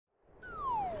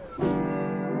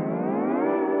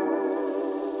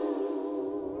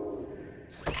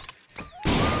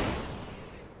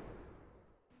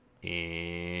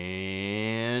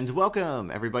Welcome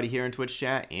everybody here in Twitch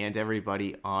chat and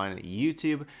everybody on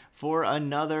YouTube for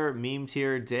another meme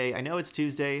tier day. I know it's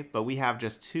Tuesday, but we have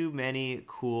just too many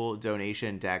cool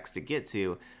donation decks to get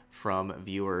to from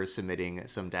viewers submitting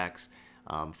some decks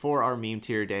for our meme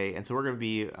tier day. And so we're going to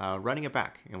be running it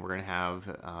back, and we're going to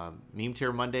have meme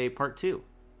tier Monday part 2,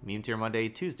 meme tier Monday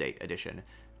Tuesday edition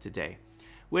today.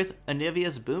 With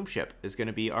Anivia's Boomship is going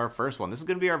to be our first one. This is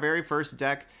going to be our very first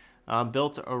deck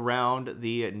built around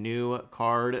the new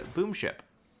card Boomship.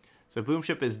 So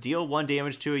Boomship is deal 1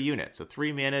 damage to a unit. So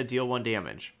 3 mana, deal 1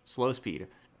 damage. Slow speed.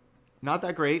 Not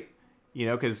that great, you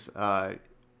know, because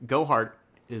Go Heart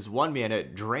is 1 mana,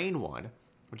 drain 1,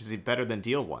 which is better than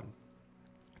deal 1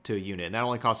 to a unit. And that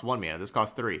only costs 1 mana. This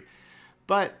costs 3.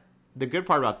 But the good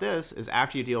part about this is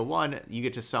after you deal 1, you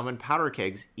get to summon powder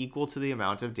kegs equal to the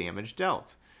amount of damage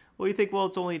dealt. Well, you think, well,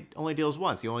 it's only deals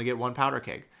once. You only get 1 powder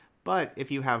keg. But if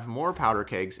you have more powder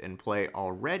kegs in play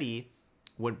already,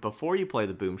 before you play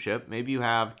the Boomship, maybe you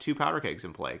have 2 powder kegs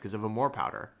in play because of a more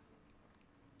powder.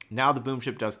 Now the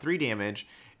Boomship does 3 damage,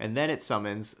 and then it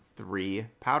summons 3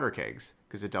 powder kegs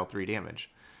because it dealt 3 damage.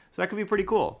 So that could be pretty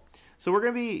cool. So we're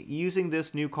going to be using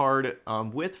this new card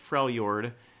with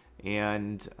Freljord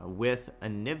and with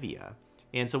Anivia.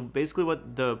 And so basically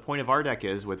what the point of our deck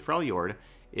is with Freljord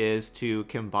is to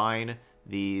combine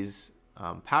these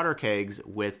powder kegs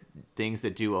with things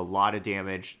that do a lot of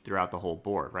damage throughout the whole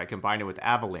board, right? Combine it with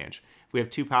Avalanche. If we have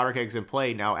 2 powder kegs in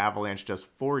play, now Avalanche does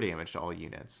 4 damage to all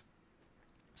units.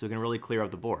 So we can really clear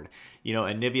up the board. You know,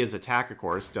 Anivia's attack, of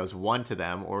course, does 1 to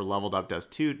them, or leveled up does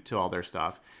 2 to all their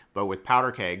stuff. But with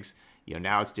powder kegs, you know,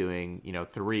 now it's doing, you know,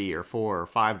 3 or 4 or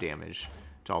 5 damage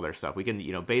to all their stuff. We can,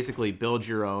 you know, basically build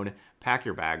your own, pack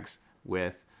your bags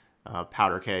with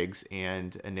powder kegs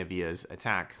and Anivia's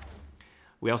attack.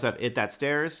 We also have It That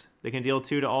Stares. They can deal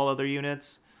 2 to all other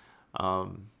units.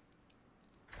 And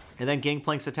then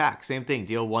Gangplank's attack. Same thing.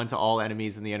 Deal 1 to all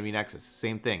enemies in the enemy nexus.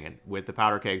 Same thing. And with the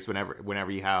powder kegs whenever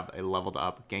you have a leveled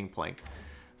up Gangplank.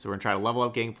 So we're going to try to level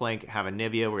up Gangplank, have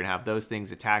Anivia. We're going to have those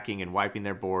things attacking and wiping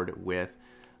their board with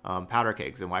powder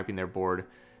kegs. And wiping their board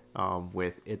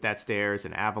with It That Stares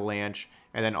and Avalanche.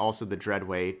 And then also the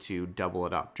Dreadway to double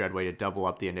it up. Dreadway to double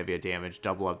up the Anivia damage.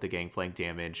 Double up the Gangplank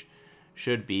damage.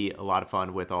 Should be a lot of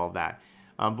fun with all of that.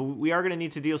 But we are going to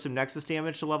need to deal some Nexus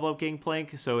damage to level up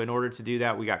Gangplank. So in order to do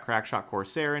that, we got Crackshot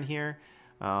Corsair in here.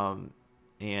 And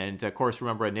of course,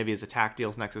 remember Anivia's attack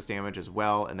deals Nexus damage as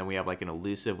well. And then we have like an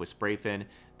Elusive with Sprayfin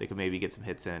that could maybe get some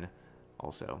hits in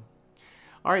also.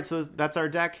 All right, so that's our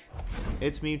deck.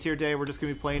 It's meme tier day. We're just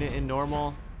going to be playing it in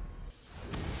normal.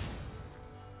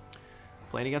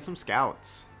 Playing against some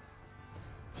scouts.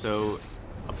 So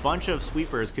a bunch of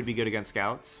sweepers could be good against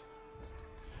scouts.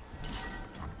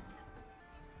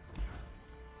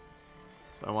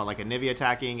 So I want like Anivia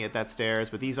attacking at that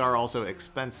stairs, but these are also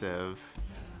expensive.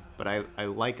 But I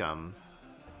like them.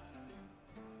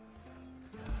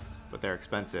 But they're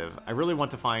expensive. I really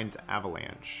want to find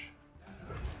Avalanche.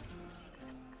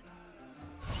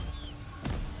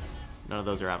 None of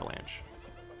those are Avalanche.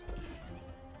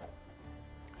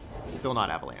 Still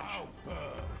not Avalanche. I'll burn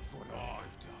for what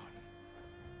I've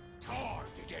done. Time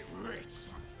to get rich.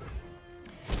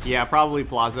 Yeah, probably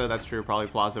Plaza. That's true. Probably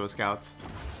Plaza with scouts.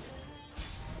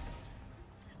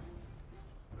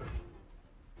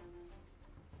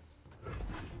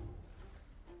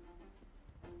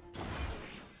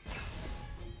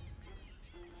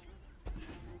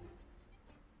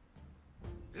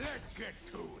 Let's get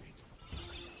to it.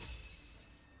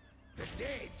 The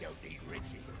dead don't need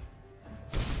riches.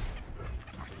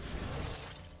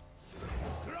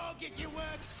 Grog if you work,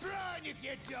 run if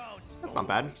you don't. That's not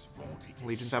bad.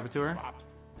 Legion Saboteur.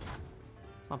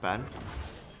 It's not bad.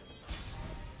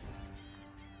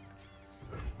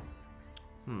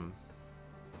 I'll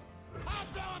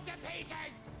blow up the pieces.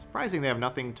 Surprising they have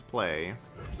nothing to play.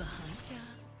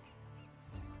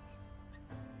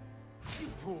 You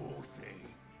poor thing.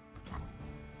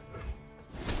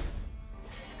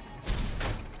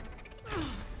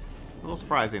 A little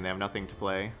surprising they have nothing to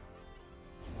play.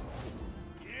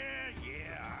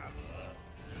 Yeah.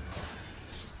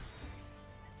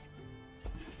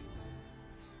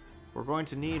 We're going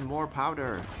to need more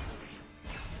powder.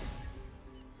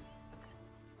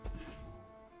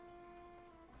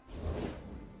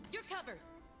 You're covered.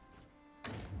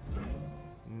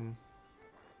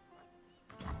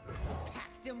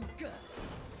 Packed 'em good.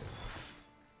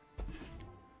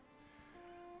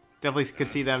 Definitely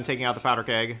could see them taking out the powder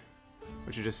keg,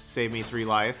 which would just save me 3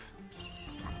 life.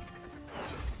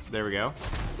 So there we go.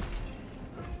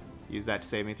 Use that to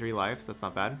save me 3 life, so that's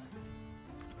not bad.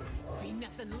 Be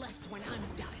nothing left when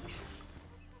I'm done.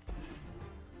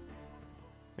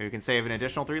 Maybe we can save an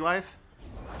additional 3 life.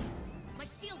 My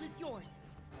shield is yours.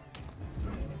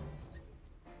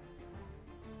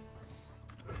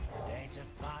 There's a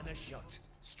finer shot.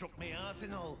 Struck me heart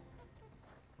and all.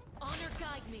 Honor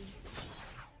guide me.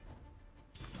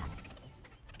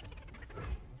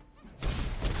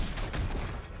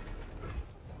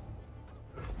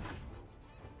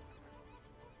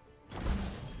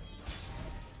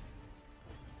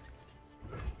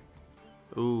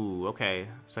 Ooh, okay.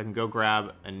 So I can go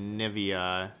grab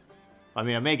Anivia. I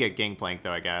mean, I may get Gangplank,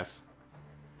 though, I guess.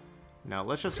 No,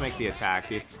 let's just make the attack.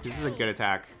 This is a good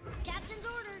attack. Captain's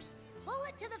orders.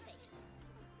 Bullet to the face.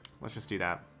 Let's just do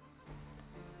that.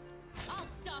 I'll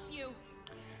stop you.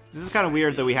 This is kind of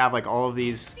weird that we have, like, all of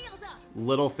these Shield up.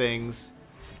 little things.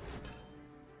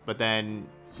 But then,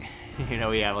 you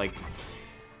know, we have, like,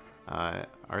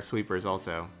 our sweepers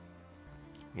also.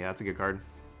 Yeah, that's a good card.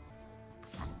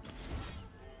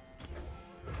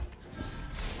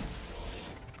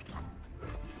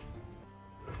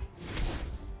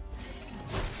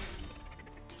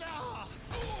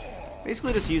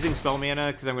 Basically just using spell mana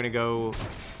because I'm going to go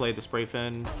play the Spray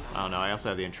Fin. I don't know, I also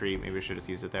have the Entreat. Maybe I should just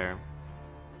use it there.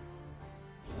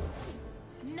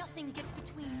 Nothing gets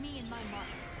between me and my mark.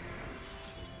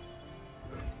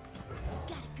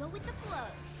 Gotta go with the flow.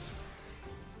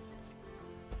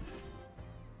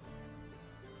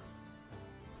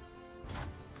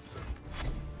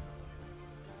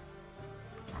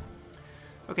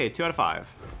 Okay, 2 out of 5.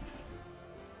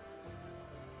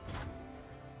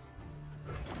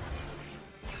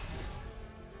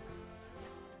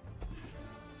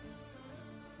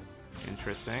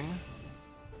 Interesting.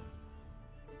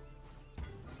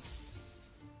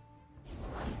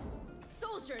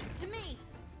 Soldiers to me.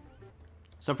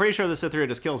 So I'm pretty sure the Cytheria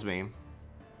just kills me.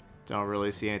 Don't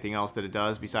really see anything else that it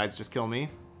does besides just kill me.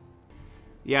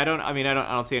 Yeah, I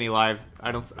don't see any live.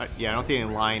 I don't see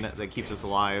any line that keeps us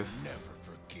alive. Never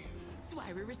forgive. That's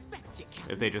why we respect you,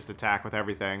 Captain. If they just attack with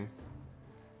everything.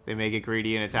 They may get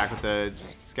greedy and attack with the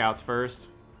scouts first.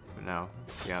 But no.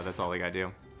 Yeah, that's all they gotta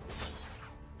do.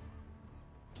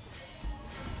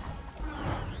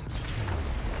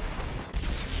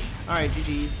 Alright,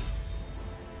 GG's.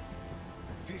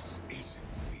 This isn't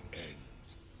the end.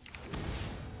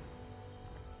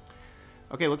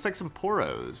 Okay, looks like some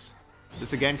Poros.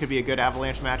 This again could be a good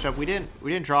Avalanche matchup. We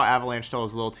didn't draw Avalanche till it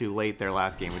was a little too late there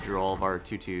last game. We drew all of our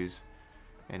 2/2s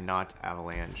and not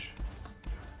Avalanche.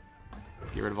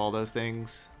 Get rid of all those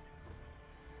things.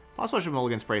 Possibly should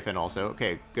mulligan Spray Fin also.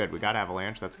 Okay, good. We got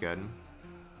Avalanche. That's good.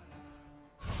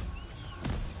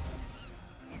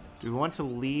 Do we want to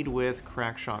lead with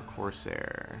Crackshot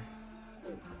Corsair?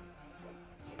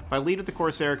 If I lead with the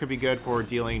Corsair, it could be good for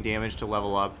dealing damage to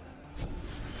level up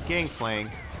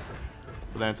Gangplank.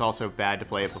 But then it's also bad to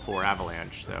play it before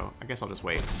Avalanche, so I guess I'll just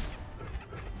wait.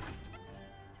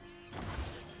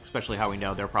 Especially how we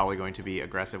know they're probably going to be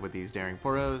aggressive with these Daring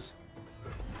Poros.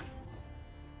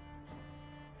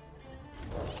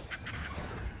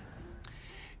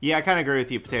 Yeah, I kind of agree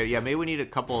with you, Potato. Yeah, maybe we need a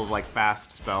couple of like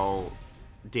fast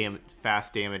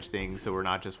damage things so we're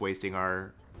not just wasting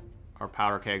our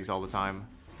powder kegs all the time.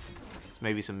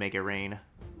 Maybe some Make It Rain.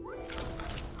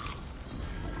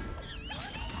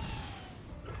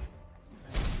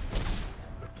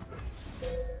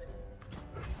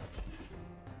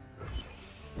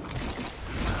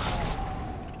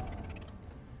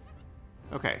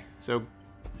 Okay, so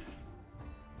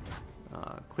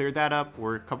cleared that up.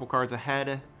 We're a couple cards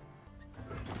ahead.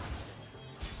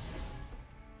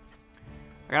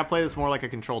 I gotta play this more like a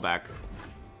control deck.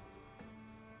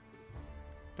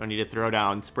 Don't need to throw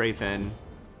down Spray Fin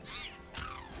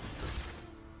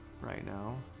right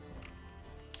now.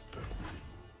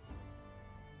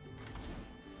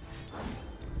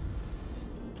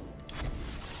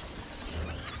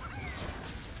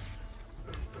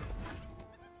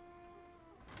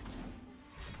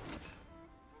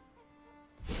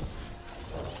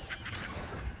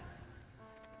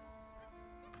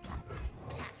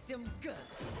 Them good.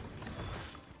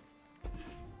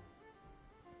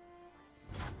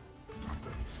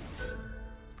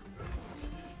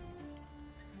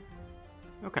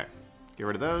 Okay, get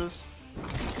rid of those.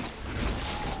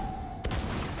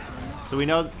 So we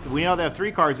know they have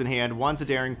 3 cards in hand. One's a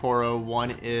Daring Poro,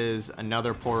 one is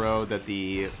another Poro that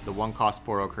the 1-cost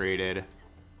Poro created.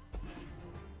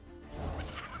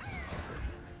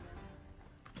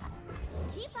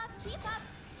 Keep up, keep up.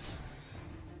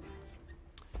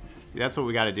 See, that's what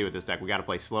we got to do with this deck. We got to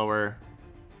play slower.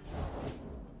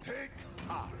 Take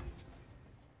heart.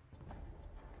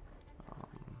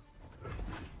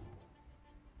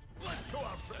 Let's go our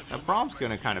friend. That Brom's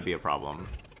going to kind of be a problem.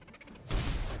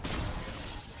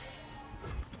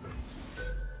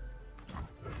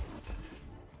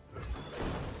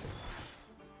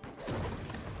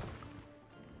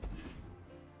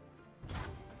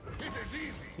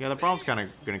 Yeah, the Brom's gonna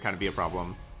be a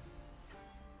problem.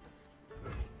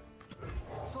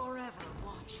 Forever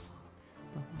watchful.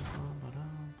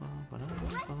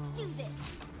 Let's do this.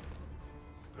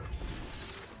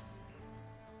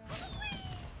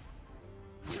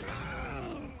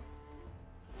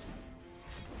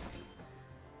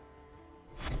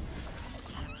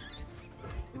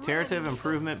 Iterative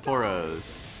improvement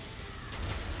Poros.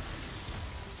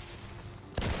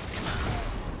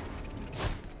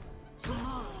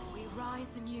 Tomorrow we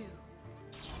rise anew.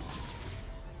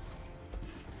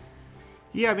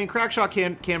 Yeah, I mean, Crackshot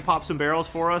can pop some barrels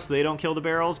for us. They don't kill the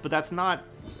barrels, but it's not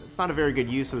a very good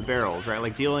use of the barrels, right?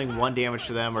 Like dealing 1 damage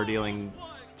to them or dealing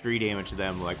 3 damage to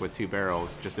them, like with 2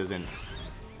 barrels, just isn't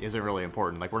really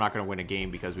important. Like we're not going to win a game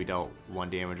because we dealt 1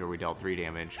 damage or we dealt 3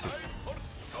 damage. 'Cause,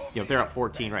 you know, if they're at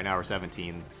 14 right now or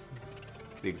 17, it's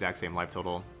the exact same life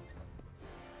total.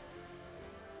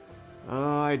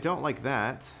 I don't like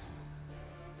that.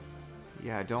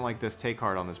 Yeah, I don't like this take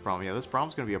card on this Brom. Yeah, this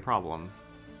Brom's going to be a problem.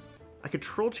 I could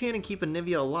Troll Chain and keep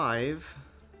Anivia alive.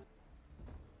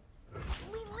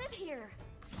 We live here.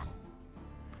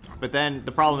 But then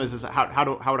the problem is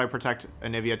how would I protect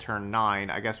Anivia turn 9?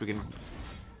 I guess we can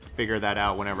figure that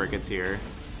out whenever it gets here.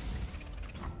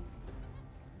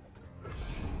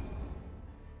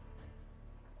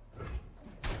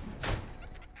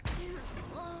 Too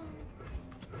slow.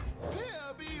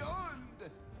 Here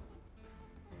beyond.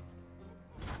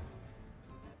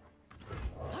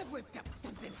 I've whipped up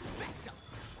something special.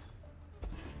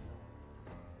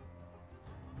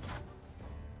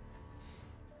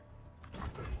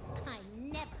 I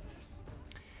never miss.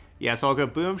 Yeah, so I'll go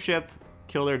Boomship,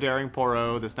 kill their Daring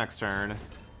Poro this next turn.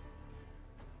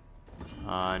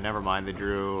 Never mind, they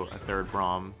drew a 3rd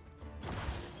Brom.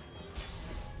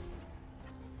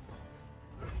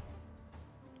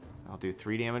 I'll do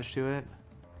 3 damage to it.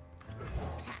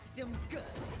 Packed 'em good.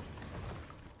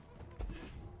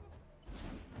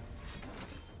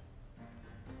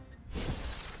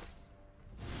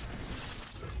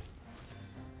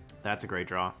 That's a great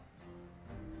draw.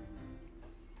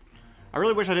 I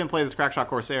really wish I didn't play this Crackshot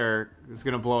Corsair. It's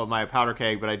going to blow up my powder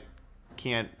keg, but I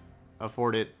can't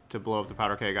afford it to blow up the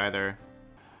powder keg either.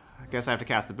 I guess I have to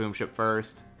cast the Boomship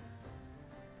first.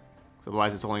 'Cause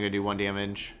otherwise it's only going to do 1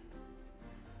 damage.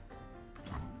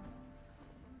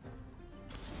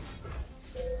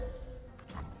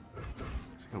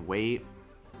 Just going to wait.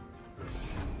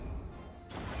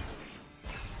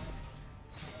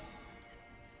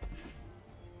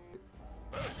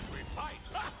 First we fight.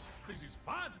 Ah, this is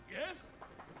fun, yes?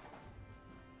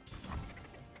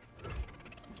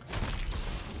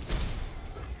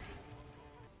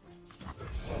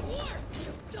 Work,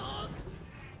 you dogs!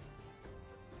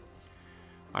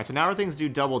 Alright, so now our things do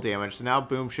double damage, so now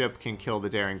Boomship can kill the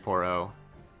Daring Poro.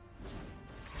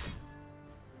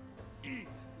 Eat.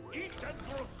 Eat and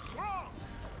grow strong.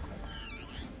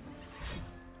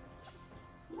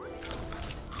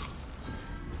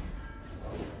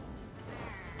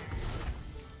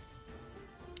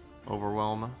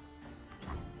 Overwhelm.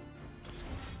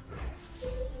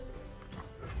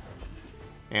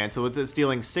 And so with this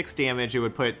dealing 6 damage, it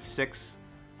would put 6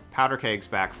 powder kegs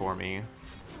back for me.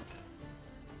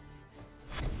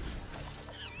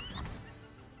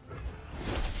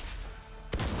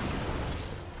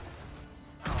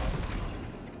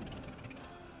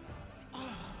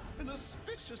 An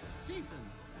auspicious season.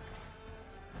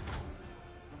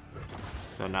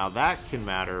 So now that can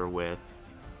matter with...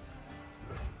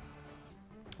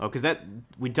 Oh, because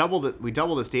we double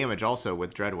this damage also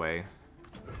with Dreadway.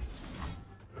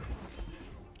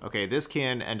 Okay, this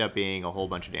can end up being a whole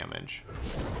bunch of damage.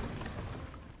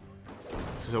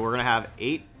 So we're gonna have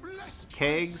 8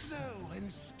 kegs.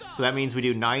 So that means we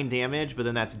do 9 damage, but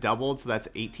then that's doubled, so that's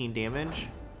 18 damage.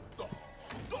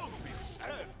 Don't be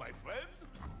sad, my friend.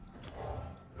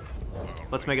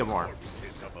 Let's make it more.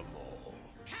 Corpses of a mole.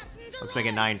 Captain's Let's make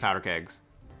it 9 powder kegs.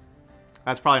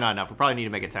 That's probably not enough. We probably need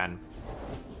to make it 10.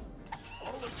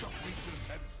 Smallest of creatures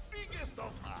and biggest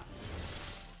of hearts.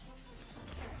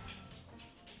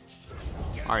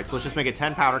 Alright, so let's just make it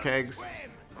 10 powder kegs.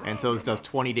 And so this does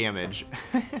 20 damage.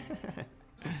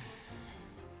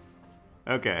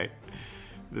 Okay.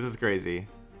 This is crazy.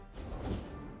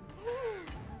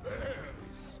 Very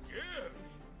scary.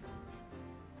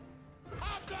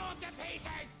 I'll blow up the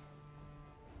pieces!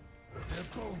 Their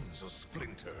bones are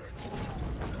splintered.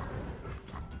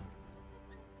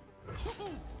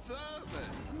 Oh,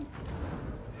 vermin.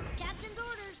 Captain's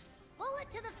orders.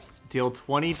 Bullet to the face. Deal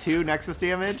 22 Nexus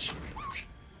damage.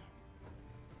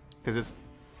 Because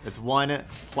it's 1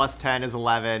 plus 10 is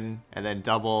 11, and then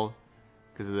double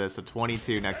because of this, so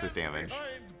 22 Nexus damage.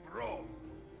 Behind Brom.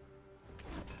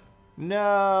 No!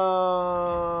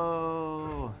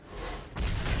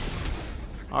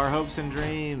 Our hopes and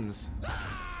dreams.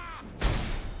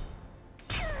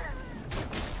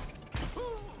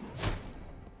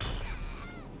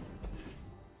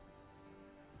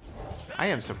 I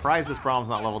am surprised this Brahm's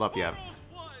not leveled up yet.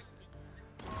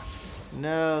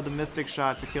 No, the Mystic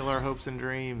Shot to kill our hopes and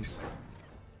dreams.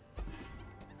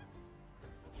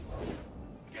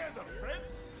 Together,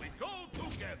 friends, we go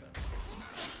together.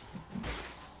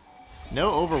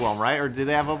 No Overwhelm, right? Or do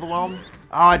they have Overwhelm?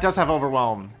 Oh, it does have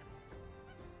Overwhelm.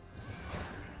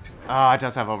 Oh, it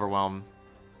does have Overwhelm.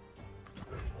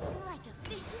 Like a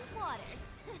fish in water.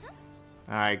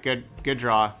 Alright, good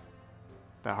draw.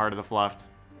 The Heart of the Fluffed.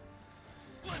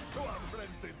 Let's show our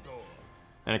friends the door.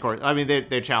 And of course, I mean,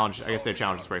 they challenged, I guess they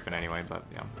challenged Sprayfin anyway, but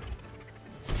yeah.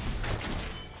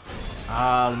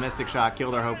 Ah, the Mystic Shot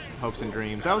killed our hopes and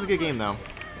dreams. That was a good game, though.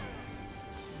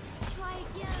 Try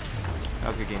again. That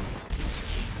was a good game.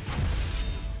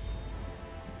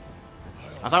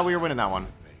 I thought we were winning that one.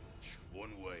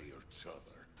 One way or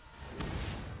t'other.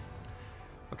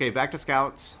 Okay, back to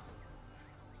Scouts.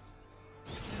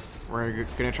 We're going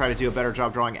to try to do a better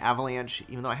job drawing Avalanche,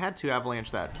 even though I had 2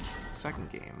 Avalanche that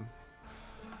second game.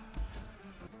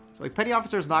 So, like, Petty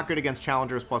Officer is not good against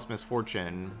Challengers plus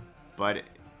Misfortune, but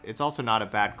it's also not a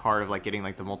bad card of, like, getting,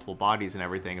 like, the multiple bodies and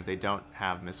everything if they don't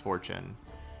have Misfortune.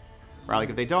 Right, like,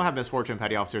 if they don't have Misfortune,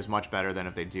 Petty Officer is much better than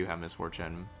if they do have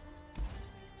Misfortune.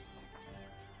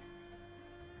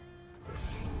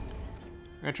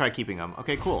 I'm going to try keeping them.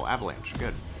 Okay, cool. Avalanche.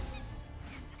 Good.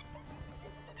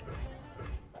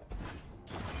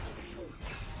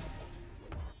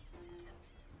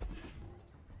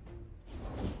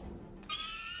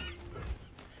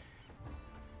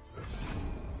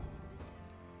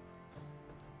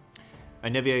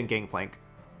 Anivia and Gangplank.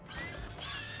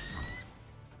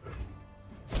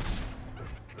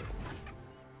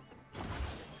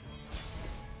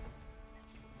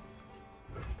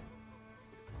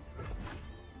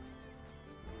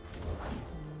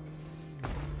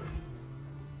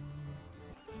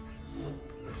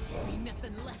 Be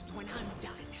nothing left when I'm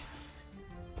done.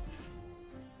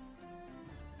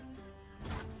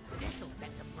 This'll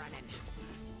set them running.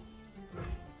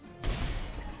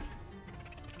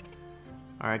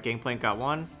 Alright, Gangplank got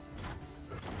 1.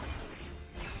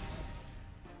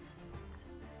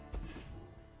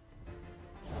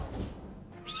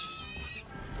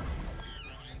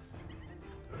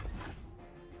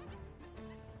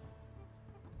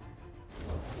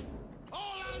 All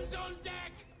hands on deck.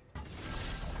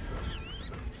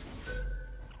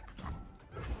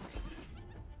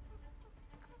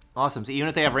 Awesome. So even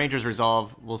if they have Rangers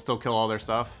Resolve, we'll still kill all their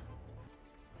stuff.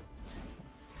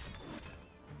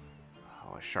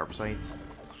 Oh, a Sharp Sight.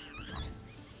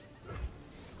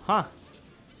 Huh.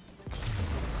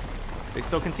 They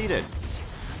still conceded.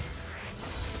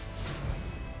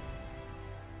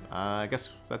 I guess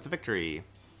that's a victory.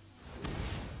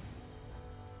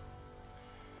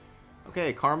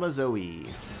 Okay, Karma Zoe.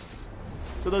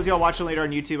 So those of y'all watching later on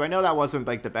YouTube, I know that wasn't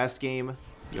like the best game.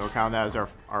 You'll count that as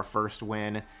our first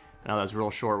win. I know that was real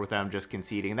short with them just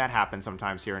conceding. That happens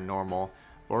sometimes here in normal.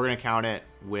 But we're going to count it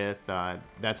with,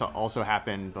 that's also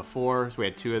happened before. So we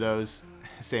had 2 of those,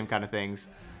 same kind of things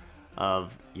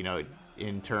of, you know,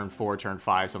 in turn 4, turn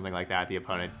 5, something like that, the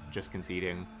opponent just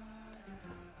conceding.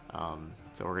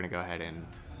 So we're going to go ahead and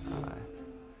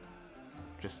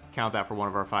just count that for one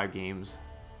of our 5 games.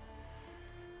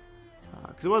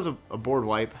 Because it was a board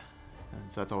wipe, and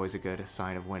so that's always a good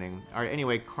sign of winning. All right,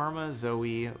 anyway, Karma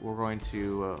Zoe, we're going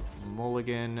to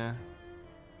mulligan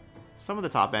some of the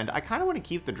top end. I kind of want to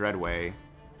keep the Dreadway.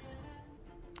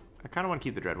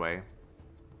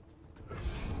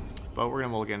 But we're going to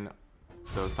mulligan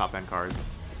those top end cards.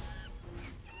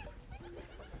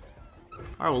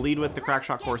 All right, we'll lead with the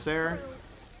Crackshot Corsair.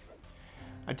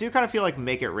 I do kind of feel like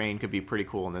Make It Rain could be pretty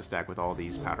cool in this deck with all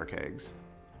these powder kegs.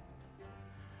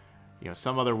 You know,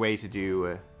 some other way to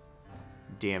do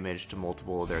damage to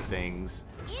multiple of their things,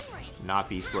 not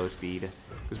be slow speed,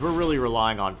 because we're really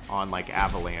relying on like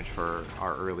Avalanche for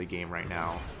our early game right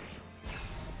now.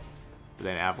 But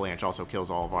then Avalanche also kills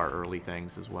all of our early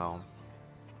things as well.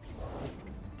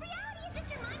 Reality is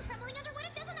just your mind crumbling under what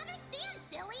it doesn't understand,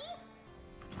 silly!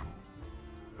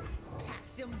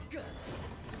 Packed 'em good.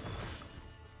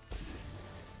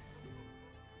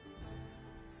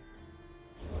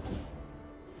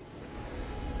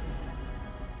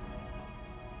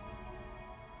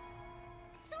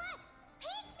 Celeste,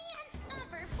 Paint Me and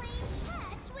Stomper playing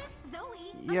catch with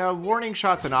Zoe. Yeah, Warning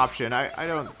Shot's an option. I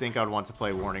don't think I'd want to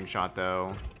play Warning Shot,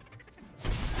 though.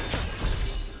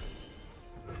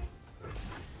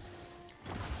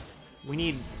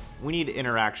 We we need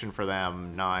interaction for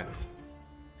them, not...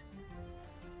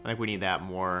 I think we need that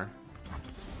more.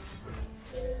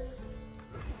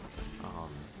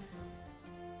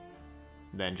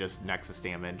 Than just Nexus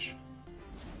damage.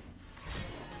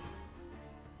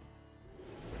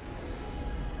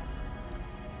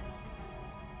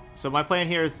 So my plan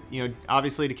here is, you know,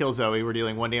 obviously to kill Zoe. We're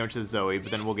dealing 1 damage to the Zoe,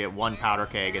 but then we'll get 1 powder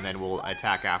keg, and then we'll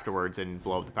attack afterwards and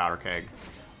blow up the powder keg.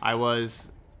 I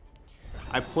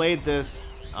played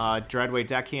this Dreadway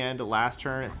deckhand last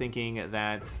turn, thinking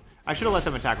that I should have let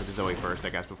them attack with the Zoe first, I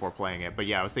guess, before playing it. But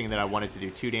yeah, I was thinking that I wanted to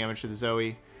do 2 damage to the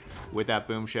Zoe with that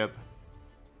Boomship.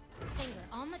 Finger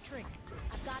on the trigger.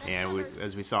 I've got us And covered.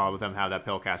 as we saw with them have that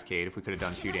Pill Cascade, if we could have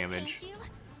done 2 Can I damage, paint you?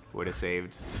 would have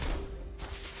saved.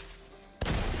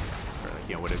 Or, like,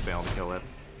 you know, would have been able to kill it.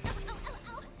 Ow, ow, ow,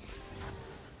 ow.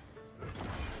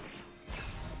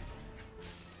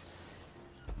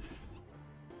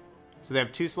 So they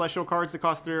have 2 Celestial cards that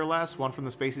cost 3 or less. 1 from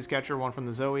the Spacey Sketcher, 1 from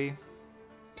the Zoe.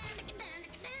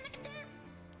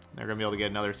 They're going to be able to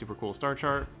get another super cool star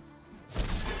chart.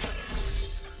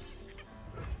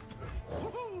 Who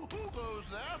goes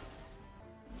there?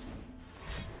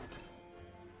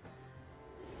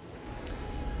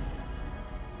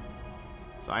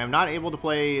 So I am not able to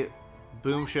play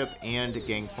Boomship and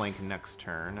Gangplank next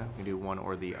turn. We can do one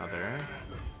or the other.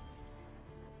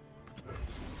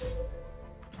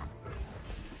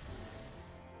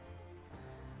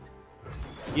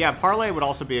 Yeah, Parlay would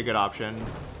also be a good option.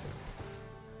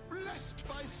 Blessed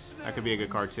by snow That could be a good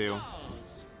and card, too.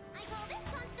 stars. I call this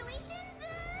constellation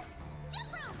the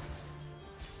jump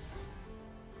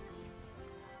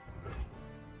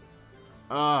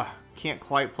rope. Can't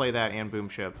quite play that and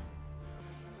Boomship.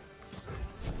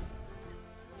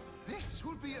 This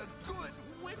would be a good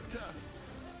winter.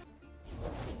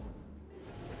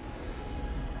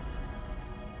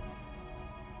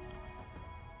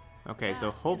 Okay,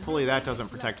 so hopefully that doesn't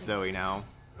protect Zoe now.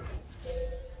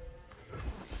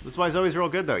 That's why Zoe's real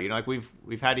good, though. You know, like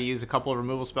we've had to use a couple of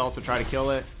removal spells to try to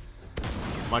kill it.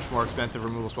 Much more expensive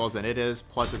removal spells than it is.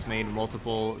 Plus, it's made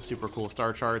multiple super cool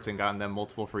star charts and gotten them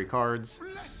multiple free cards.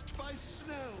 Blessed by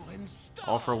snow and stars.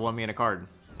 All for a 1 mana card.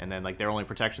 And then, like, their only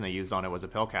protection they used on it was a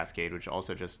Pill Cascade, which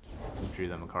also just drew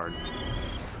them a card.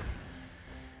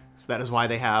 So that is why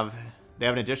they have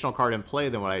an additional card in play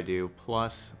than what I do,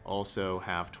 plus also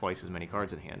have twice as many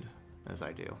cards in hand as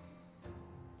I do.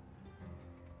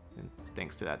 And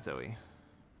thanks to that, Zoe.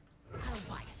 I'll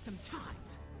buy us some time.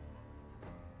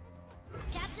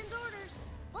 Captain's orders.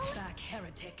 Bullet. Back,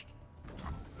 heretic.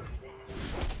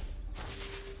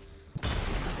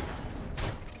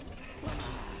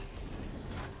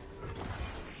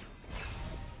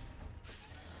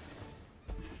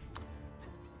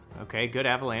 Okay, good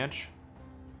Avalanche.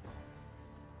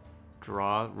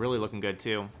 Draw, really looking good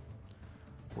too,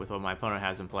 with what my opponent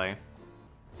has in play.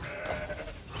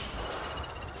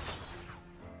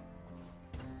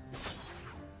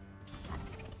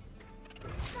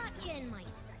 Gotcha in my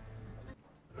sights.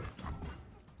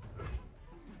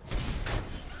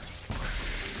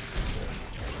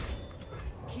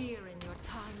 Here in your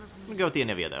time of I'm gonna go with the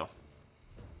Anivia though.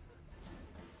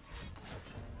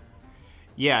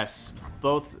 Yes,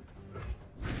 both.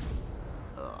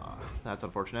 That's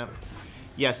unfortunate.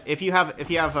 Yes, if you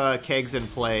have kegs in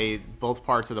play, both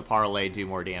parts of the parlay do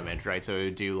more damage, right? So it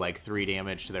would do like 3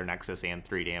 damage to their Nexus and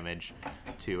 3 damage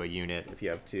to a unit if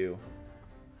you have 2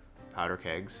 powder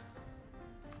kegs.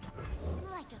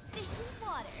 Like a fish in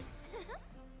water.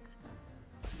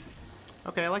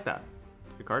 Okay, I like that.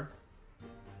 It's a good card.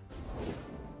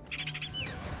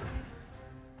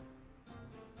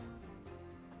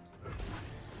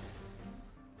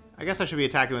 I guess I should be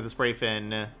attacking with the Spray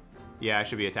Fin. Yeah, I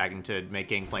should be attacking to make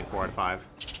Gangplank 4 out of 5.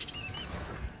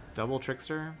 Double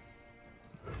Trickster.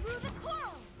 Through the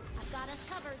coral. I've got us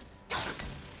covered.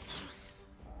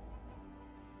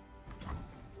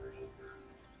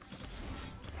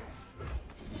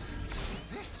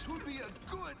 This would be a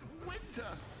good winter.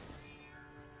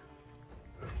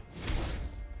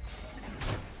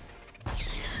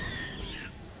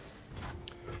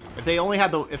 If they only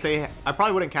had I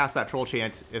probably wouldn't cast that Troll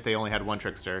Chant if they only had 1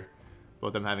 Trickster.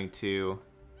 Both them having 2.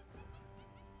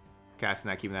 Casting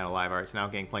that, keeping that alive. Alright, so now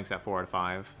Gangplank's at 4 out of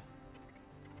 5.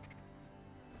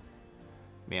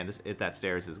 Man, that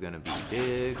stairs is gonna be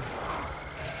big.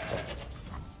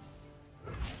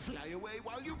 Fly away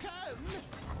while you can.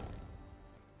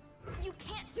 You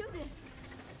can't do this.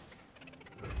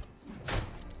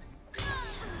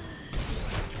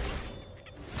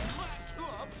 Back to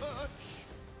our perch.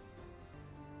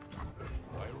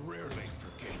 I rarely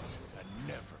forget and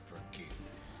never forgive.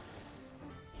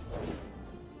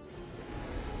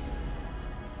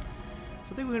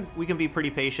 So I think we can be pretty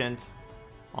patient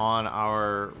on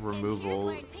our And here's removal.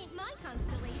 where I'd paint my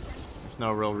constellation. There's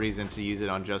no real reason to use it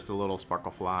on just a little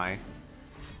Sparkle Fly.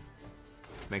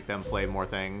 Make them play more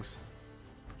things.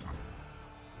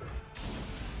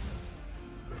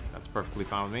 That's perfectly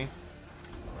fine with me.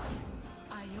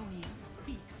 Ionia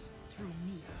speaks through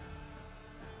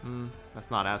me.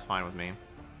 That's not as fine with me.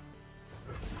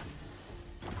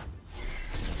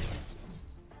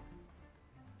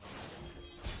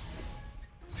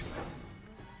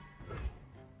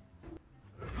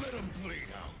 Let him bleed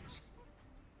out.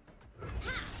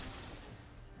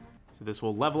 So this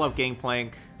will level up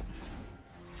Gangplank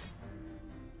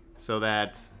so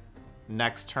that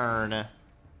next turn,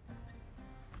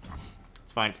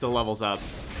 it's fine, still levels up.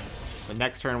 The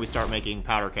next turn we start making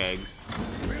powder kegs.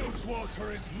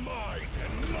 Bilgewater is mine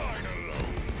and mine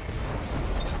alone.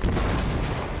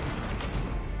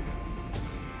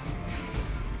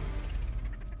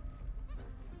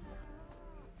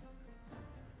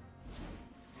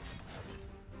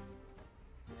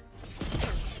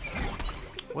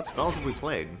 What spells have we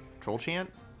played? Troll Chant?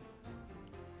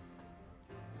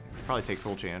 Probably take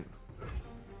Troll Chant.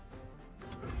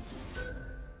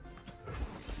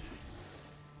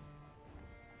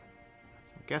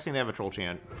 I'm guessing they have a Troll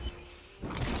Chant.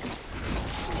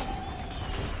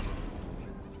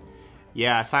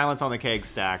 Yeah, silence on the keg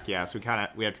stack. Yeah, so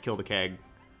we have to kill the keg.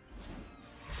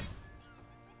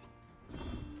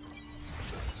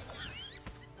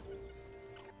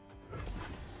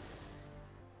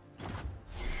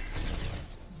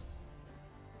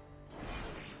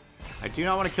 I do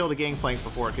not want to kill the Gangplank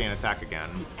before it can attack again.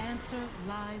 The answer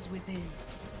lies within.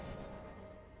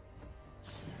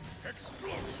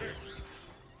 Explosives.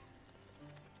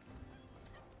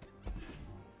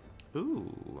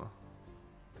 Ooh.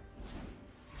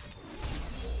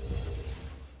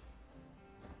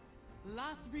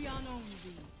 Lathrian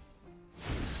only.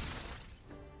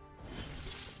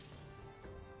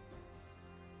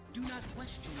 Do not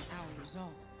question our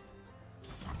resolve.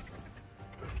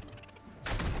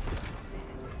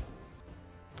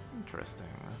 Interesting.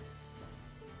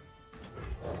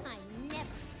 I never.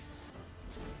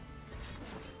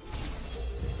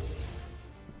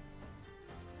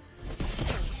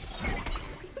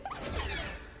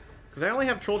 Because I only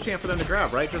have Troll Chant for them to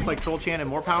grab, right? Just like Troll Chant and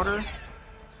more powder?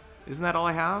 Isn't that all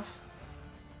I have?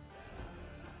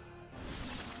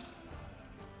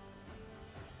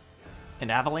 An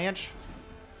Avalanche?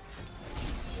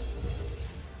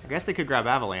 I guess they could grab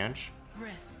Avalanche.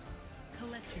 Rest.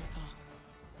 Collect your thoughts.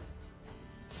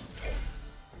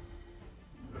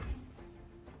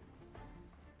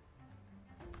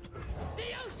 The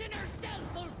ocean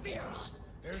herself will fear us.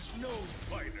 There's no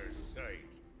fighter's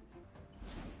sight.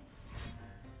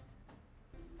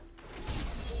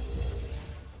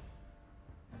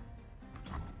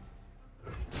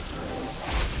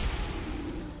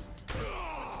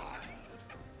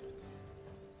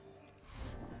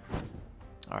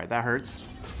 Alright, that hurts.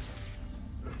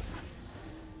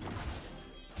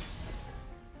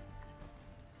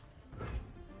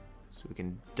 So we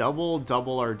can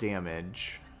double our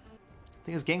damage.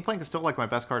 Thing is, Gangplank is still like my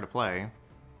best card to play.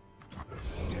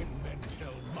 Dead men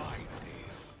tell my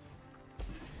tale.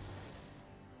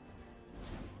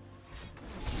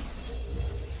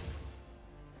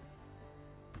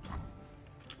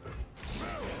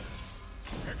 Barrel.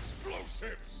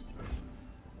 Explosives.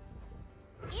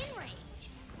 In range.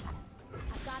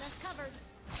 I've got us covered.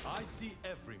 I see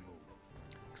every move.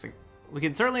 So we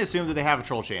can certainly assume that they have a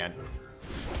Troll Chant.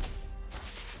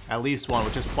 At least one,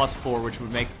 which is +4, which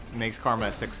would makes Karma a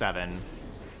 6/7.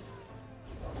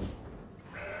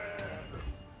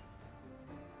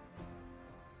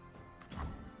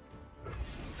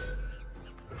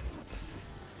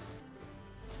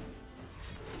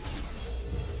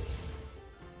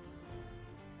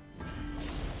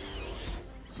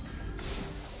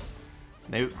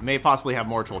 They may possibly have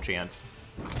more Troll Chants.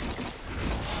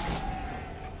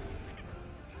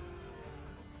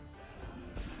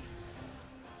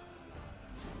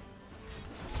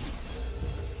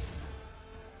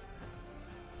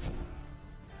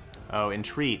 Oh,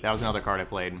 Entreat. That was another card I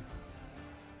played.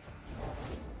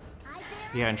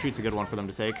 Yeah, Entreat's a good one for them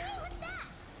to take.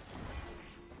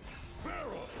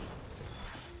 Barrel.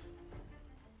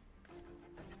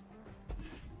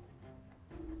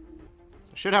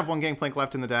 Should have one Gangplank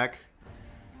left in the deck.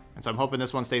 And so I'm hoping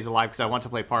this one stays alive because I want to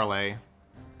play Parlay.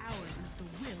 Ours is the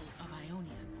will of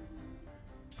Ionia.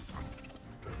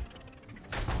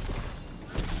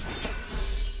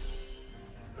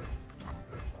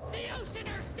 The ocean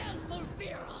herself will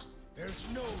fear us. There's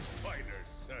no fighter's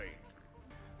sight.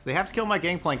 So they have to kill my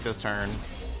Gangplank this turn.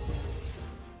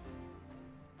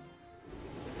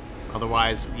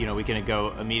 Otherwise, you know, we can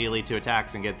go immediately to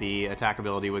attacks and get the attack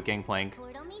ability with Gangplank.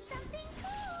 Portal me something cool.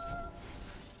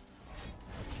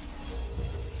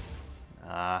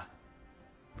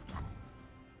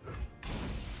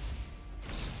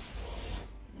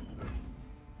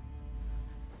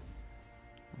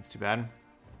 That's too bad.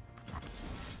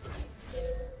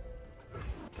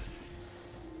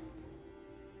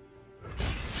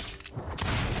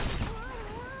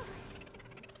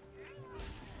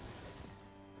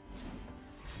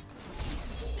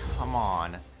 Come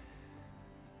on.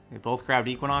 They both grabbed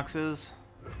Equinoxes.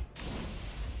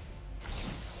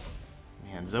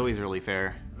 Man, Zoe's really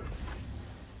fair.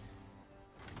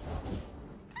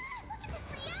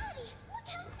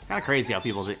 Kind of crazy how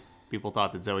people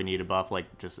thought that Zoe needed a buff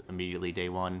like just immediately day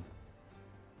one.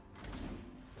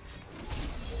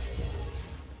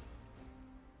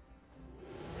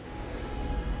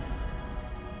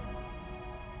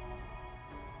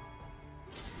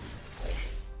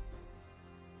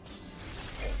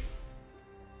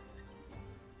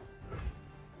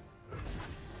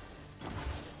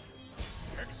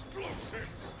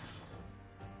 Explosives!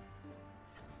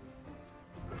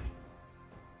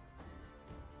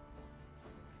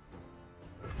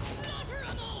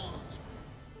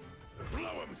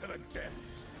 Blow them to the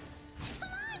depths! Come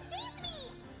on, chase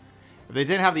me! If they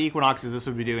didn't have the Equinoxes, this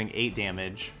would be doing 8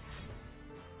 damage,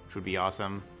 which would be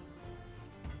awesome.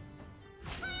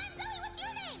 Come on, Zoe, what's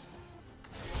your name?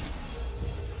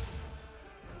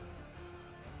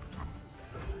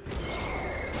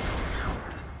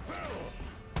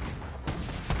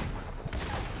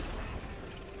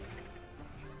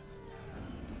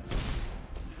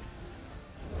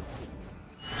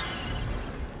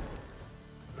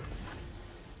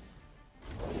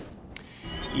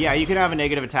 Yeah, you can have a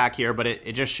negative attack here, but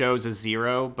it just shows a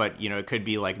 0, but, you know, it could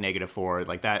be, like, -4.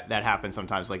 Like, that happens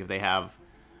sometimes, like, if they have,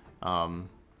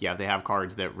 yeah, if they have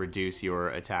cards that reduce your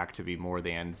attack to be more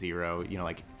than 0, you know,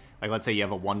 like let's say you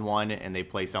have a 1/1, and they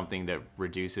play something that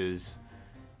reduces,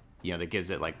 you know, that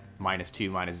gives it, like, -2,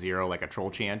 -0, like a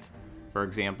Troll Chant, for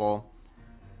example,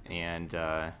 and,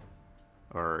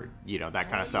 or, you know, that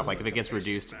kind of stuff. Like, if it gets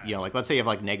reduced, you know, like, let's say you have,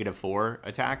 like, -4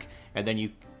 attack, and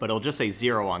then but it'll just say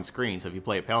 0 on screen, so if you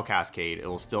play a Pale Cascade,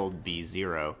 it'll still be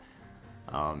 0,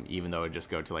 even though it just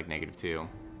go to, like, -2.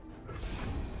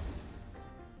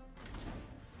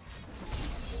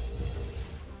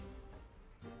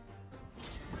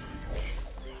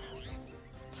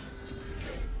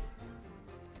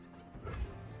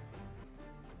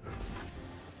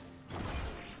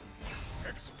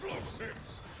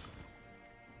 Explosives!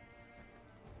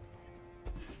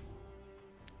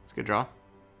 It's a good draw.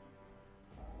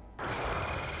 We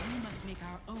must make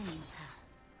our own path.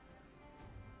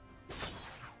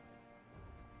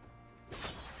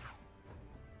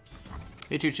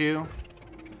 Hey, Choo Choo.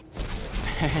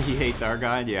 You hate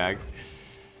Targon? Yeah.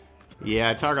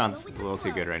 Yeah, Targon's a little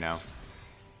too good right now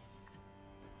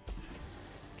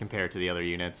compared to the other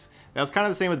units. That was kind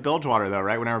of the same with Bilgewater, though,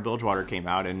 right? Whenever Bilgewater came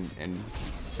out, and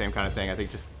same kind of thing. I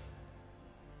think just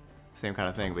same kind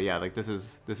of thing. But yeah, like this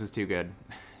is too good.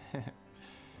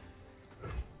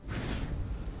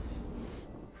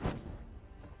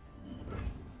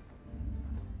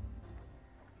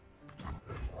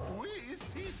 We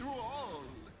see through all.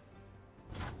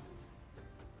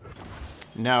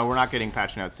 No, we're not getting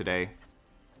patch notes today.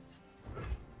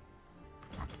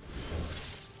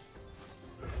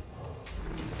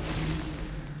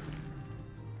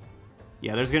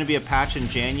 Yeah, there's going to be a patch in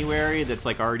January that's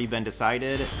like already been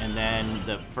decided, and then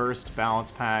the first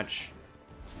balance patch,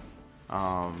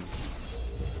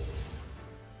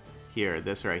 here,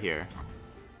 this right here.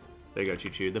 There you go, Choo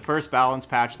Choo. The first balance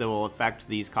patch that will affect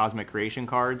these Cosmic Creation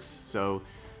cards, so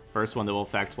first one that will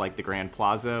affect like the Grand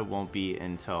Plaza, won't be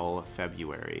until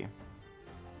February.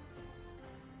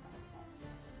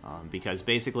 Because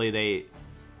basically they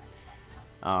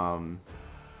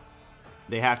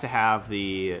have to have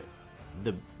they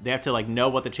have to like know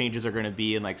what the changes are going to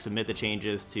be and like submit the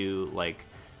changes to like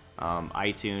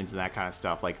iTunes and that kind of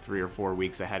stuff like 3 or 4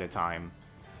 weeks ahead of time.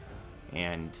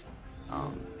 And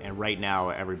right now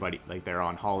everybody like they're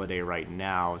on holiday right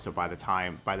now, so by the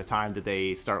time that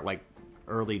they start like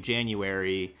early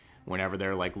January, whenever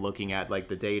they're like looking at like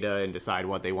the data and decide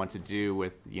what they want to do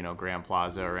with, you know, Grand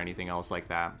Plaza or anything else like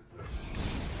that,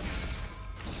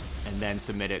 and then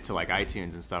submit it to like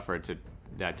iTunes and stuff, for it to,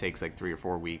 that takes like 3 or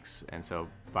 4 weeks. And so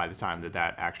by the time that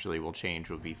that actually will change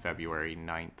will be February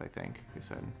 9th, I think he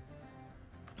said.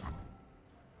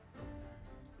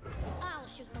 I'll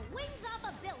shoot the wings off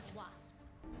a bilge wasp.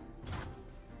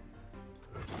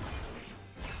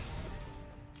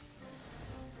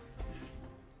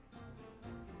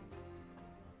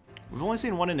 We've We've only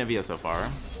seen one Anivia so far.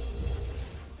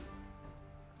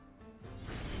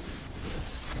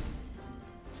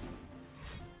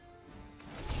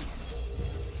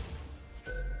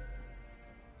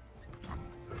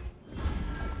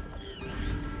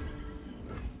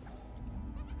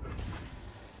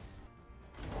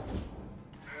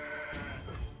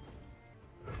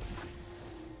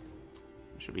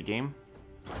 Should be game.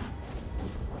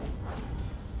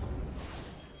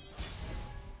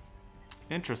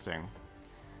 Interesting.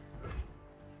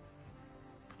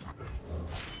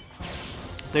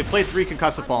 So they played 3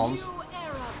 concussive bombs.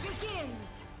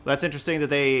 That's interesting that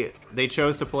they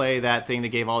chose to play that thing that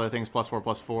gave all their things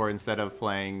 +4/+4 instead of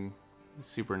playing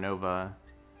Supernova,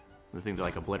 the thing that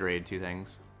like obliterated 2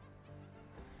 things.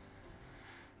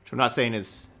 Which I'm not saying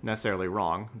is necessarily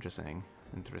wrong. I'm just saying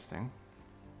interesting.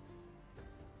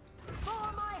 For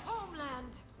my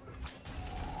homeland.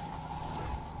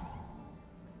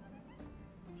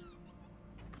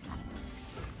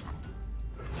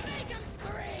 Make him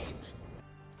scream!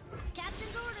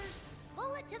 Captain's orders.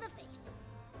 Bullet to the face.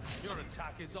 Your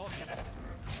attack is obvious.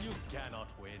 You cannot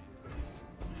win.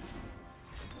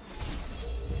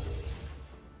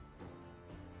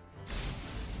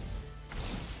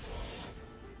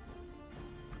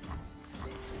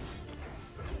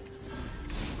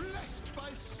 Blessed by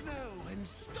snow and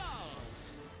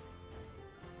stars.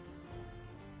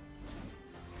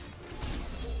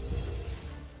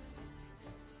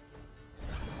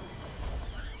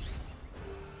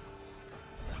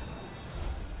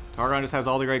 Targon just has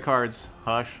all the great cards.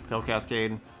 Hush, Pill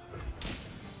Cascade.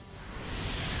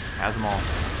 Has them all.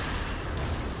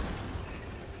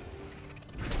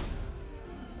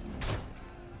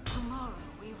 Tomorrow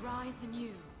we rise anew.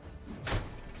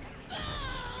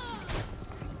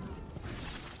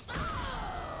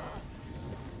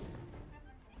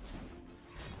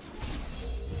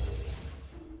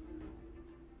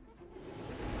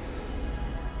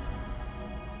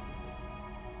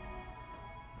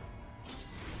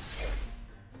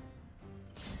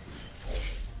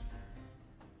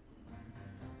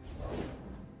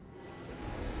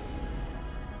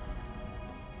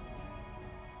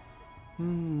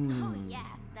 Oh yeah,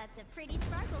 that's a pretty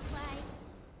sparkle fly.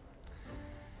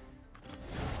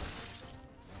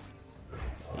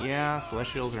 Yeah,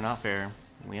 Celestials are not fair.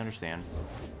 We understand.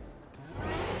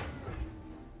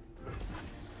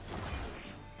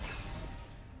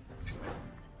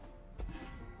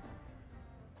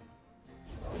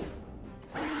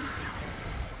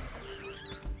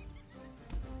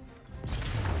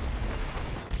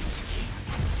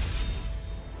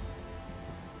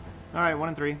 Alright, 1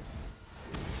 and 3.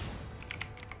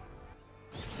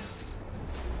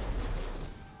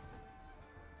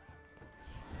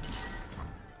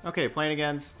 Okay, playing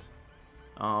against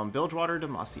Bilgewater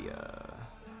Demacia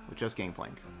with just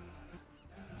Gangplank.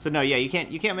 So no, yeah, you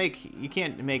can't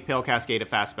make Pale Cascade a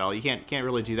fast spell. You can't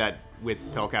really do that with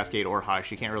Pale Cascade or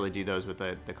Hush. You can't really do those with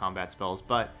the combat spells.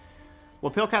 But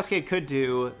what Pale Cascade could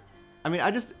do, I mean,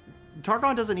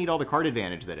 Targon doesn't need all the card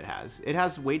advantage that it has. It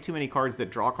has way too many cards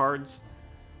that draw cards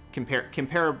compared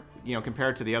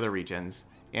to the other regions,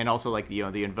 and also like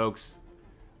the invokes.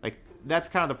 Like that's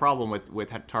kind of the problem with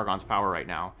Targon's power right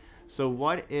now. So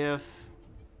what if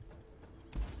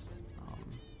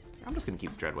I'm just gonna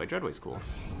keep the Dreadway. Dreadway's cool.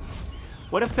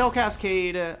 What if Pale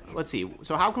Cascade? Let's see.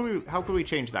 So how could we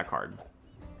change that card?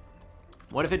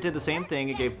 What if it did the same thing?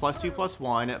 It gave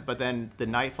 +2/+1, but then the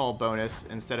Nightfall bonus,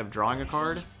 instead of drawing a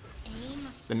card,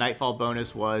 the Nightfall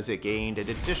bonus was it gained an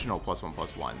additional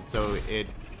 +1/+1. So it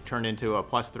turned into a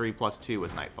 +3/+2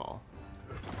 with Nightfall.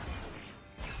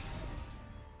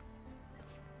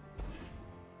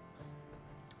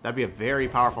 That'd be a very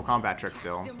powerful combat trick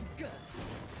still.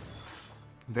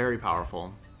 Very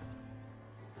powerful.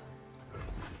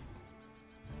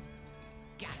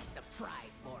 Got a surprise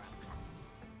for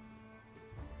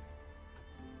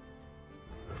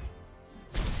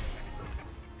him.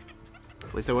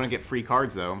 At least I wouldn't get free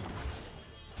cards though.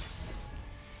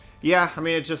 Yeah, I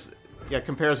mean it just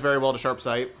compares very well to Sharp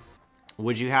Sight.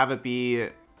 Would you have it be?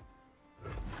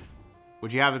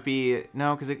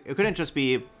 No, because it couldn't just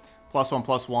be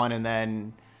 +1/+1 and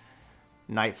then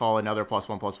Nightfall another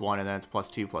 +1/+1 and then it's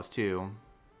 +2/+2.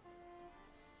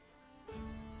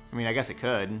 I mean, I guess it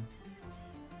could.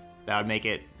 That would make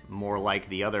it more like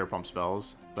the other pump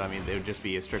spells, but I mean, they would just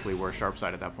be a strictly worse Sharp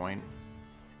Sight at that point.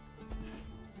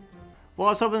 Well,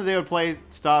 I was hoping that they would play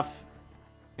stuff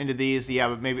into these. Yeah,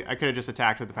 but maybe I could have just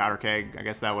attacked with the Powder Keg. I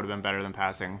guess that would have been better than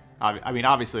passing. I mean,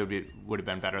 obviously it would have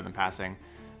been better than passing.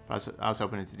 But I was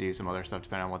hoping to do some other stuff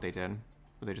depending on what they did.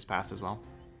 But they just passed as well.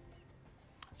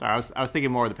 Sorry, I was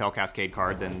thinking more of the Pale Cascade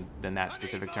card than that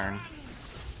specific turn.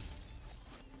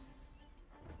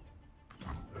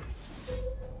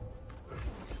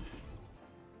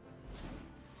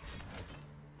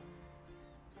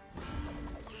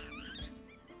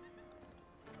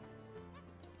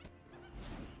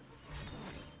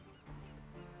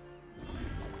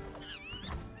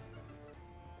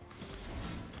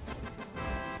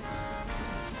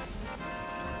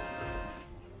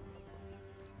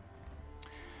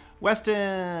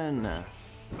 Weston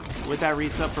with that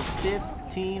resub for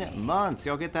 15 months.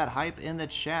 Y'all get that hype in the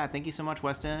chat. Thank you so much,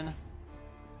 Weston. I'm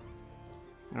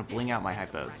gonna bling out my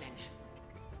hype boats.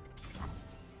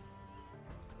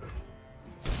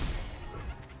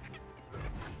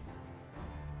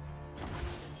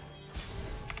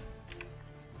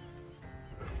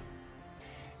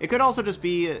 It could also just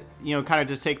be, you know, kind of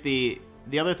just take the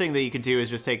other thing that you could do is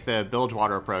just take the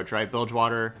Bilgewater approach, right?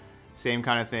 Bilgewater, same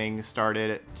kind of thing,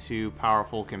 started too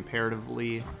powerful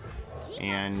comparatively,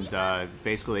 and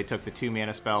basically they took the 2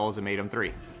 mana spells and made them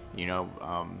 3, you know,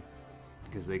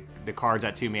 because the cards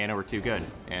at 2 mana were too good,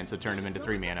 and so turned them into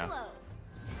 3 mana.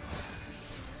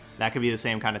 That could be the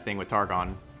same kind of thing with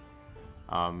Targon.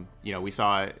 You know, we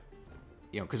saw,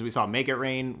 you know, because we saw Make It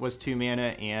Rain was 2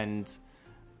 mana, and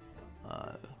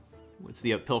what's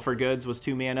the Pilfered Goods was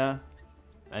 2 mana,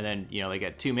 and then, you know, they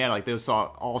get 2 mana, like those saw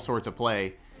all sorts of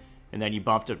play, and then you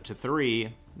buffed up to 3,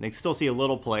 and they still see a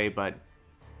little play, but,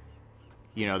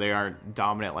 you know, they aren't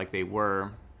dominant like they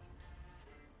were.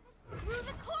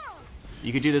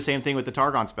 You could do the same thing with the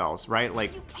Targon spells, right?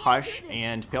 Like Hush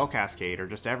and Pale Cascade are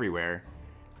just everywhere.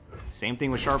 Same thing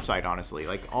with Sharpsight, honestly.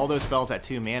 Like, all those spells at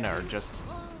 2 mana are just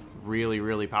really,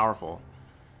 really powerful.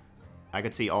 I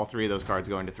could see all 3 of those cards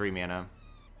going to 3 mana.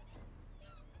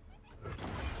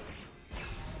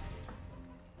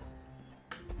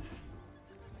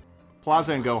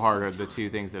 Plaza and Go Hard are the 2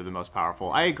 things that are the most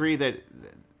powerful. I agree that,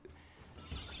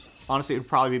 honestly, it would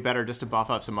probably be better just to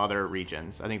buff up some other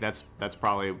regions. I think that's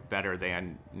probably better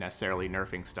than necessarily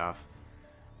nerfing stuff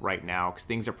right now, because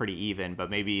things are pretty even, but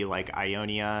maybe like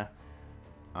Ionia,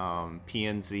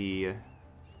 PNZ,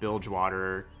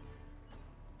 Bilgewater,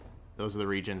 those are the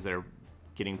regions that are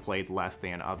getting played less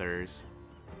than others.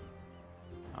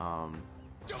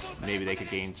 Maybe they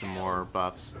could gain some more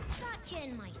buffs. Gotcha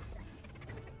in my sights.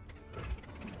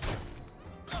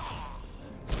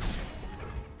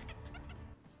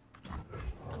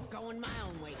 I'm going my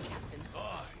own way, Captain.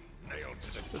 Nailed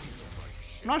to the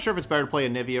I'm not sure if it's better to play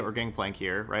Anivia or Gangplank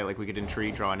here, right? Like, we could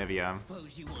Intrigue, draw Anivia.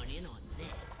 Suppose you want in on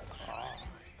this.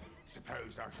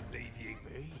 Suppose I should leave you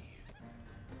be.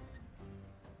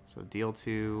 So deal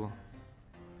 2,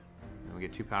 then we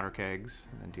get 2 powder kegs,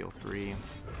 and then deal 3.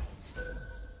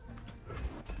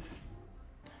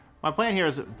 My plan here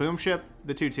is Boomship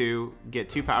the 2/2, get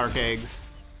 2 powder kegs,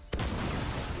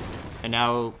 and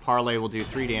now Parlay will do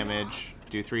 3 damage,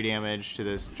 do 3 damage to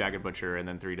this Jagged Butcher, and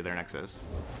then 3 to their Nexus.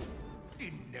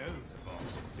 Didn't know the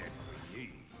boss had sent for you.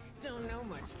 Don't know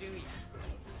much, do ya?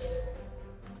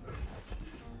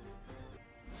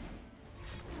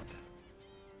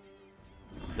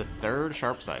 The 3rd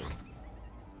Sharpsight.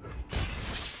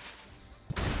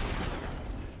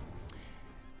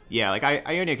 Yeah, like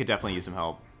Ionia could definitely use some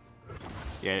help.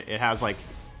 Yeah, it has like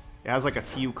a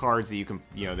few cards that you can,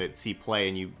 you know, that see play,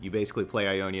 and you basically play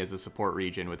Ionia as a support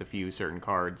region with a few certain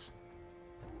cards.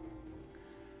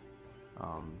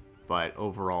 But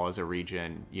overall as a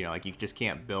region, you know, like you just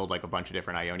can't build like a bunch of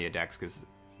different Ionia decks because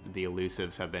the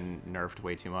elusives have been nerfed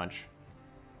way too much.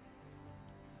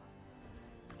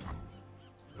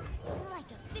 Like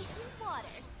a fish in water.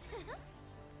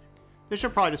 This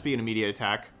should probably just be an immediate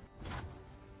attack.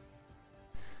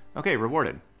 Okay,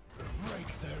 rewarded. Break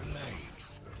their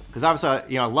legs. Because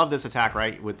obviously, you know, I love this attack,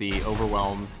 right? With the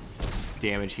overwhelm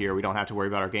damage here, we don't have to worry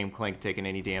about our Gangplank taking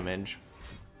any damage.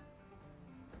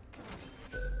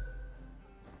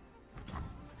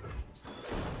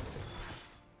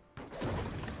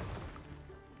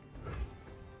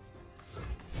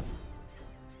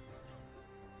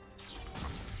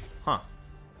 Huh.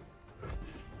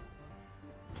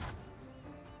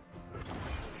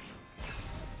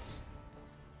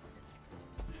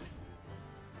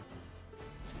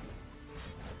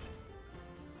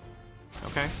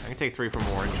 Okay, I can take 3 from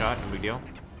a warning shot, no big deal.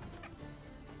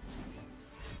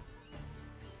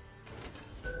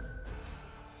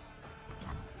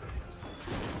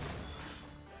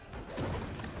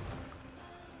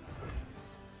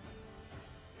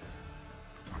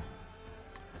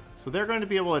 So they're going to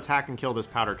be able to attack and kill this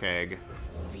powder keg,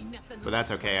 Be nothing but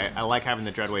that's okay. I like having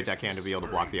the Dreadweight deckhand to be able to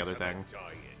block the other thing.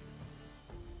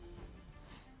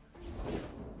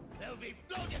 They'll be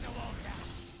blood in the water.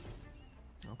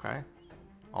 Okay.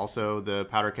 Also, the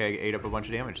powder keg ate up a bunch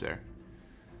of damage there.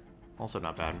 Also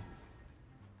not bad.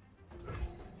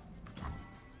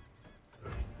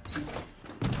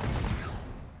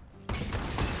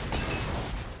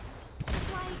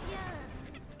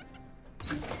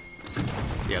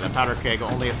 So yeah, the powder keg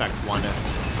only affects 1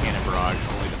 cannon barrage,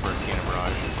 only the first cannon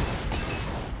barrage.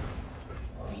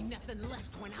 be nothing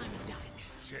left when I'm done.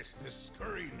 Just the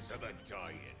screams of the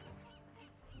dying.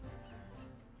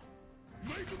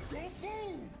 Make them go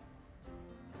boom!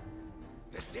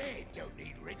 The dead don't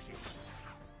need riches.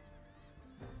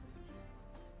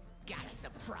 Got a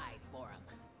surprise for him.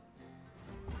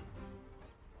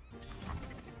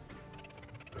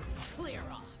 Clear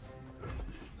off.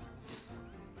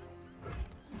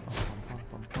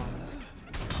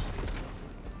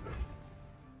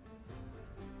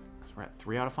 So we're at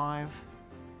 3 out of 5.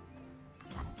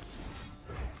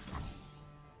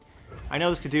 I know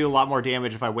this could do a lot more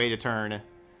damage if I wait a turn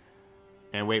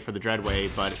and wait for the Dreadway,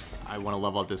 but I want to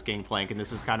level up this Gangplank, and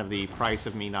this is kind of the price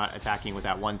of me not attacking with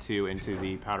that 1-2 into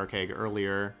the Powder Keg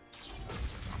earlier.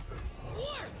 Work,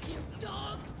 you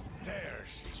dogs! There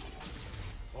she is.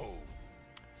 Oh,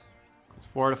 It's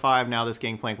 4 out of 5. Now this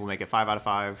Gangplank will make it 5 out of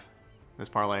 5. This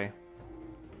parlay.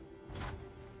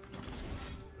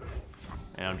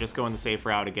 And I'm just going the safe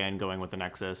route again, going with the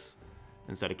Nexus.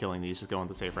 Instead of killing these, just going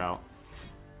the safe route.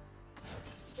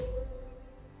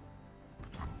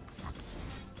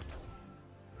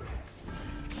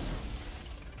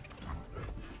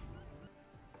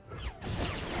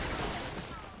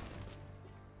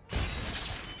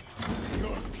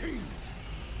 your king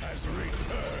has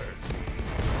returned.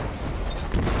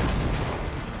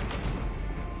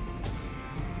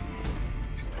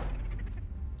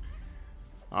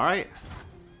 All right.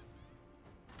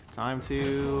 Time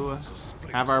to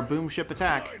have our Boomship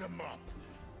attack. Line 'em up,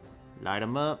 Light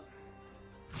them up.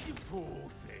 you poor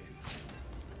thing.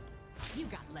 You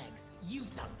got legs. Use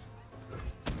them.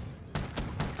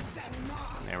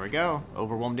 There we go.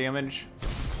 Overwhelm damage.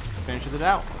 Finishes it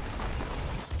out.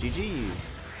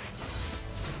 GG's.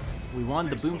 We won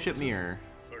the Boomship mirror.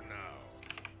 For now.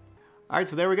 Alright,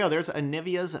 so there we go. There's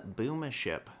Anivia's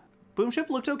Boomship. Boomship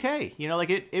looked okay. You know, like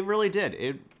it really did.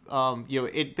 It you know,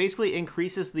 it basically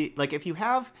increases the, like, if you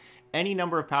have any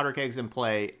number of powder kegs in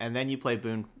play and then you play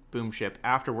Boomship,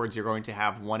 afterwards you're going to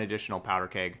have one additional powder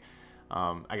keg.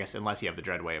 I guess unless you have the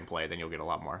Dreadway in play, then you'll get a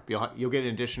lot more. You'll get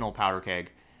an additional powder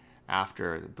keg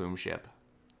after the Boomship.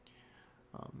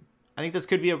 I think this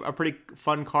could be a pretty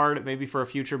fun card, maybe for a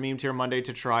future Meme Tier Monday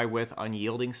to try with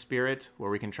Unyielding Spirit, where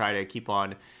we can try to keep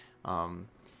on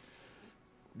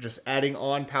just adding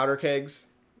on powder kegs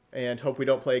and hope we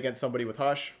don't play against somebody with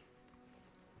Hush.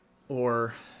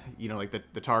 Or, you know, like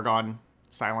the Targon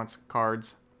Silence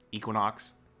cards,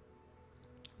 Equinox.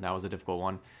 That was a difficult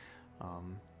one.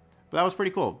 But that was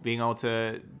pretty cool, being able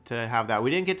to have that.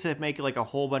 We didn't get to make like a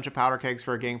whole bunch of powder kegs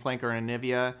for a Gangplank or an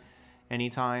Anivia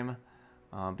anytime.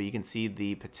 But you can see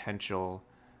the potential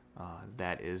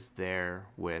that is there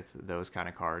with those kind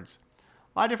of cards.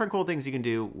 A lot of different cool things you can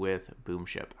do with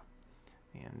Boomship.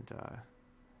 And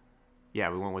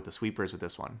yeah, we went with the sweepers with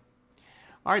this one.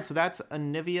 All right, so that's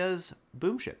Anivia's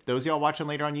Boomship. Those of y'all watching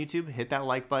later on YouTube, hit that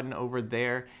like button over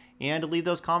there and leave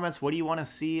those comments. What do you want to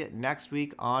see next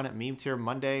week on Meme Tier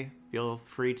Monday? Feel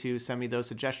free to send me those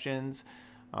suggestions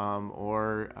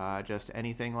or just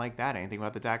anything like that, anything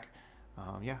about the deck.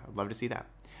 Yeah, I'd love to see that.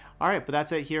 All right, but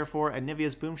that's it here for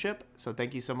Anivia's Boomship. So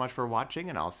thank you so much for watching,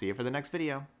 and I'll see you for the next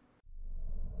video.